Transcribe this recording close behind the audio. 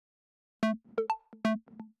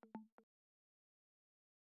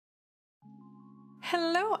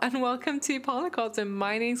Hello and welcome to PolyCosm.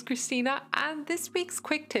 My name's Christina and this week's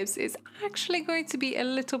quick tips is actually going to be a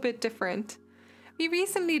little bit different. We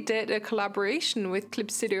recently did a collaboration with Clip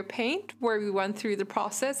Studio Paint where we went through the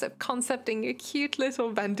process of concepting a cute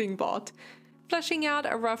little vending bot, fleshing out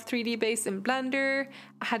a rough 3D base in Blender,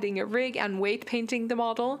 adding a rig and weight painting the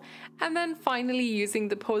model, and then finally using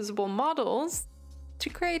the Poseable models to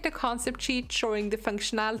create a concept sheet showing the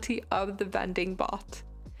functionality of the vending bot.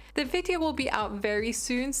 The video will be out very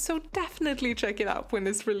soon, so definitely check it out when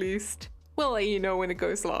it's released. We'll let you know when it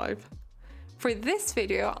goes live. For this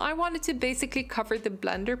video, I wanted to basically cover the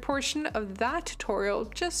Blender portion of that tutorial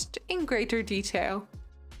just in greater detail.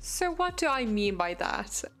 So what do I mean by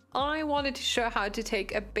that? I wanted to show how to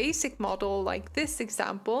take a basic model like this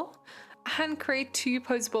example and create two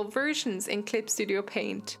posable versions in Clip Studio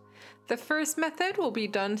Paint. The first method will be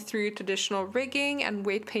done through traditional rigging and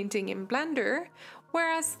weight painting in Blender,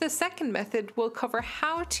 whereas the second method will cover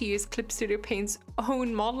how to use Clip Studio Paint's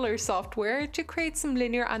own modeler software to create some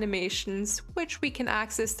linear animations, which we can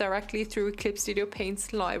access directly through Clip Studio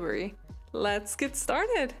Paint's library. Let's get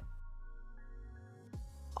started!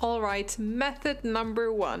 Alright, method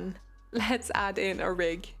number 1. Let's add in a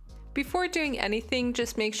rig. Before doing anything,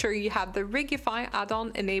 just make sure you have the Rigify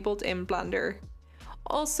add-on enabled in Blender.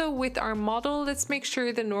 Also, with our model, let's make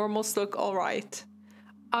sure the normals look alright.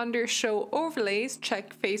 Under Show Overlays,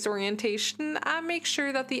 check Face Orientation and make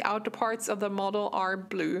sure that the outer parts of the model are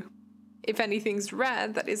blue. If anything's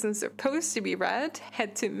red that isn't supposed to be red,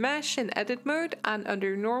 head to Mesh in Edit Mode and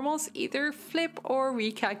under Normals either flip or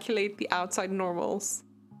recalculate the outside normals.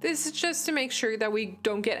 This is just to make sure that we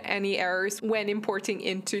don't get any errors when importing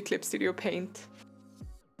into Clip Studio Paint.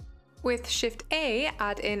 With Shift A,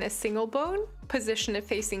 add in a single bone, position it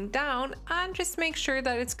facing down, and just make sure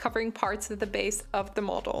that it's covering parts of the base of the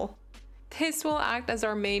model. This will act as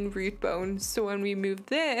our main root bone, so when we move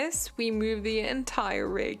this, we move the entire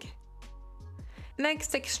rig.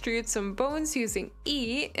 Next, extrude some bones using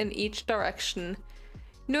E in each direction.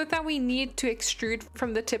 Note that we need to extrude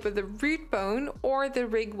from the tip of the root bone or the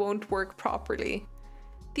rig won't work properly.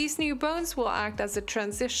 These new bones will act as a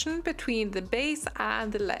transition between the base and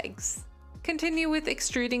the legs. Continue with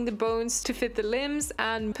extruding the bones to fit the limbs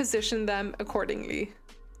and position them accordingly.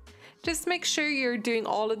 Just make sure you're doing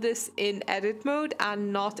all of this in edit mode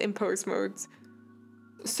and not in pose mode.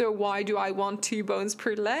 So why do I want 2 bones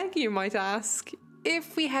per leg, you might ask?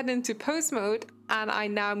 If we head into pose mode and I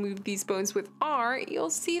now move these bones with R, you'll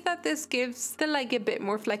see that this gives the leg a bit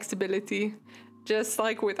more flexibility. Just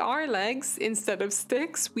like with our legs, instead of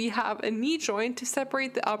sticks, we have a knee joint to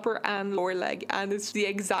separate the upper and lower leg, and it's the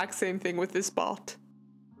exact same thing with this bot.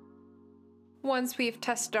 Once we've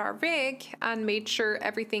tested our rig and made sure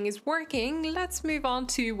everything is working, let's move on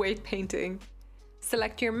to weight painting.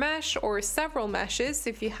 Select your mesh or several meshes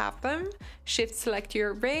if you have them, shift select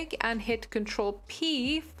your rig and hit Ctrl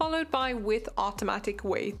P followed by with automatic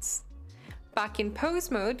weights. Back in pose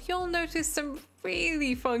mode, you'll notice some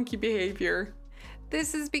really funky behavior.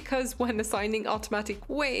 This is because when assigning automatic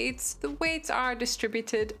weights, the weights are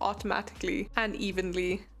distributed automatically and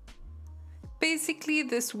evenly. Basically,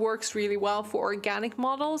 this works really well for organic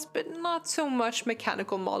models, but not so much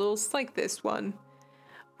mechanical models like this one.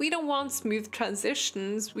 We don't want smooth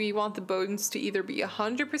transitions, we want the bones to either be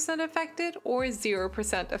 100% affected or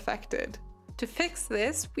 0% affected. To fix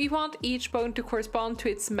this, we want each bone to correspond to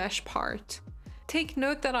its mesh part. Take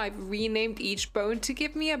note that I've renamed each bone to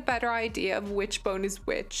give me a better idea of which bone is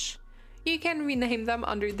which. You can rename them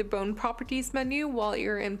under the Bone Properties menu while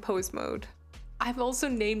you're in pose mode. I've also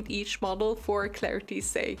named each model for clarity's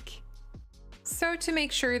sake. So to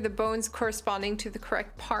make sure the bones corresponding to the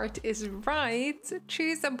correct part is right,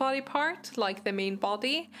 choose a body part like the main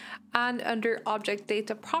body, and under Object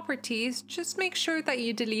Data Properties, just make sure that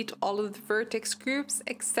you delete all of the vertex groups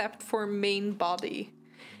except for main body.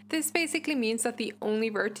 This basically means that the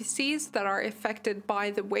only vertices that are affected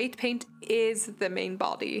by the weight paint is the main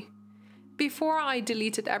body. Before I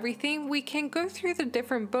deleted everything, we can go through the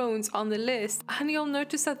different bones on the list and you'll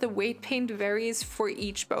notice that the weight paint varies for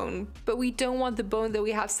each bone, but we don't want the bone that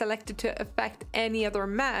we have selected to affect any other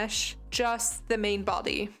mesh, just the main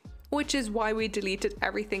body, which is why we deleted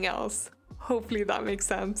everything else. Hopefully that makes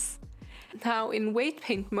sense. Now in weight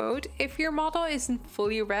paint mode, if your model isn't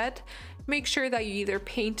fully red, make sure that you either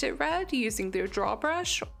paint it red using the draw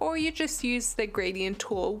brush or you just use the gradient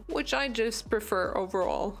tool, which I just prefer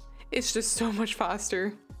overall. It's just so much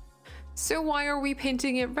faster. So why are we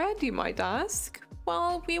painting it red, you might ask?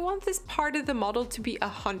 Well, we want this part of the model to be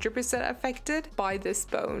 100% affected by this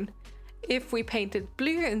bone. If we painted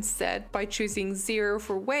blue instead by choosing 0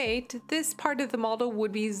 for weight, this part of the model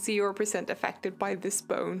would be 0% affected by this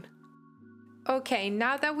bone. Okay,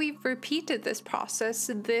 now that we've repeated this process,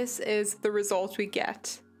 this is the result we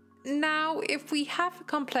get. Now, if we have a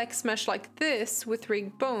complex mesh like this with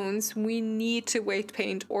rigged bones, we need to weight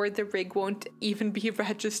paint or the rig won't even be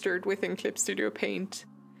registered within Clip Studio Paint.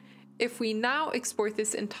 If we now export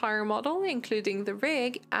this entire model, including the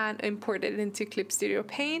rig, and import it into Clip Studio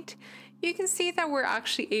Paint, you can see that we're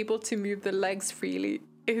actually able to move the legs freely.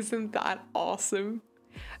 Isn't that awesome?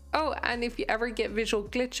 Oh, and if you ever get visual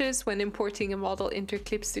glitches when importing a model into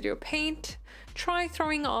Clip Studio Paint, try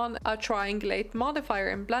throwing on a triangulate modifier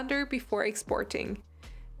in Blender before exporting.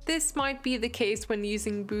 This might be the case when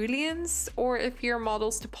using booleans or if your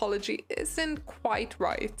model's topology isn't quite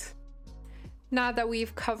right. Now that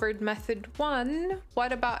we've covered method 1,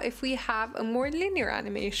 what about if we have a more linear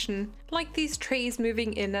animation, like these trays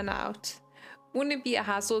moving in and out? Wouldn't it be a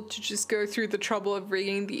hassle to just go through the trouble of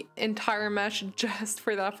rigging the entire mesh just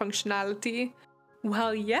for that functionality?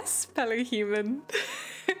 Well, yes, fellow human.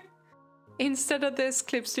 Instead of this,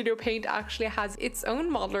 Clip Studio Paint actually has its own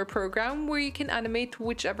modeler program where you can animate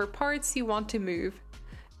whichever parts you want to move.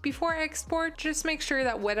 Before export, just make sure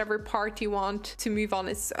that whatever part you want to move on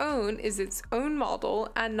its own is its own model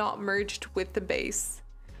and not merged with the base.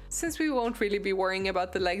 Since we won't really be worrying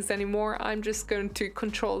about the legs anymore, I'm just going to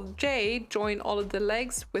Ctrl J, join all of the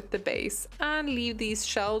legs with the base, and leave these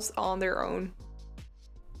shelves on their own.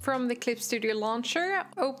 From the Clip Studio launcher,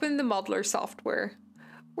 open the modeler software.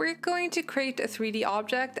 We're going to create a 3D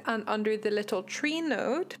object, and under the little tree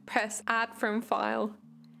node, press Add from File.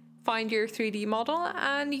 Find your 3D model,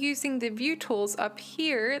 and using the view tools up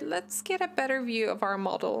here, let's get a better view of our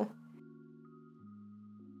model.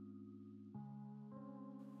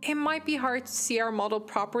 It might be hard to see our model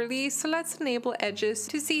properly, so let's enable edges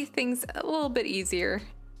to see things a little bit easier.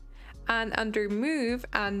 And under Move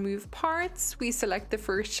and Move Parts, we select the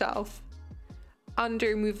first shelf.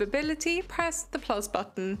 Under Movability, press the plus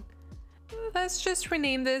button. Let's just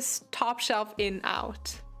rename this Top Shelf In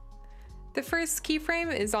Out. The first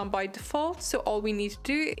keyframe is on by default, so all we need to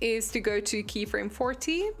do is to go to keyframe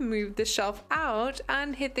 40, move the shelf out,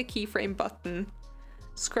 and hit the keyframe button.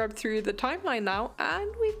 Scrub through the timeline now,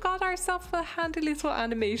 and we've got ourselves a handy little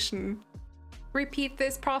animation. Repeat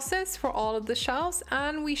this process for all of the shelves,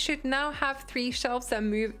 and we should now have 3 shelves that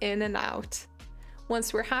move in and out.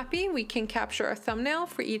 Once we're happy, we can capture a thumbnail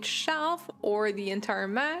for each shelf or the entire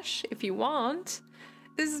mesh if you want.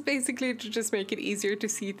 This is basically to just make it easier to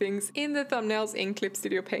see things in the thumbnails in Clip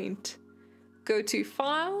Studio Paint. Go to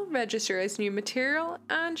File, Register as New Material,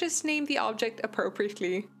 and just name the object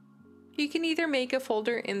appropriately. You can either make a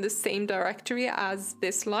folder in the same directory as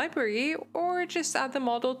this library or just add the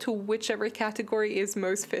model to whichever category is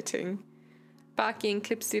most fitting. Back in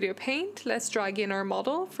Clip Studio Paint, let's drag in our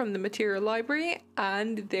model from the material library,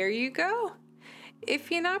 and there you go.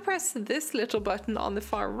 If you now press this little button on the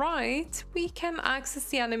far right, we can access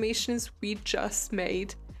the animations we just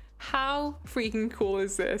made. How freaking cool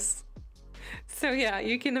is this? So yeah,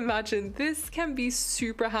 you can imagine this can be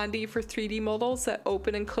super handy for 3D models that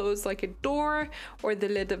open and close like a door or the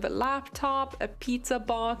lid of a laptop, a pizza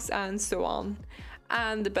box, and so on.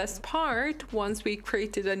 And the best part, once we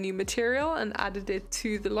created a new material and added it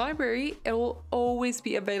to the library, it will always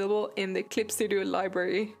be available in the Clip Studio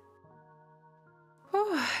library.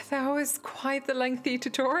 Oh, that was quite the lengthy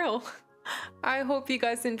tutorial. I hope you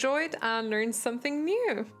guys enjoyed and learned something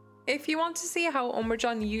new. If you want to see how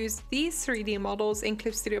Omrajan used these 3D models in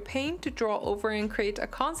Clip Studio Paint to draw over and create a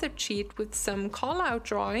concept sheet with some call-out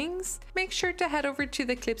drawings, make sure to head over to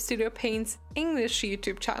the Clip Studio Paint's English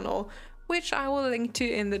YouTube channel, which I will link to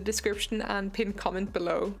in the description and pinned comment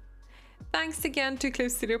below. Thanks again to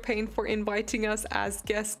Clip Studio Paint for inviting us as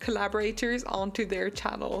guest collaborators onto their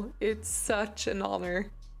channel. It's such an honor.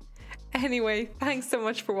 Anyway, thanks so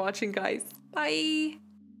much for watching, guys. Bye!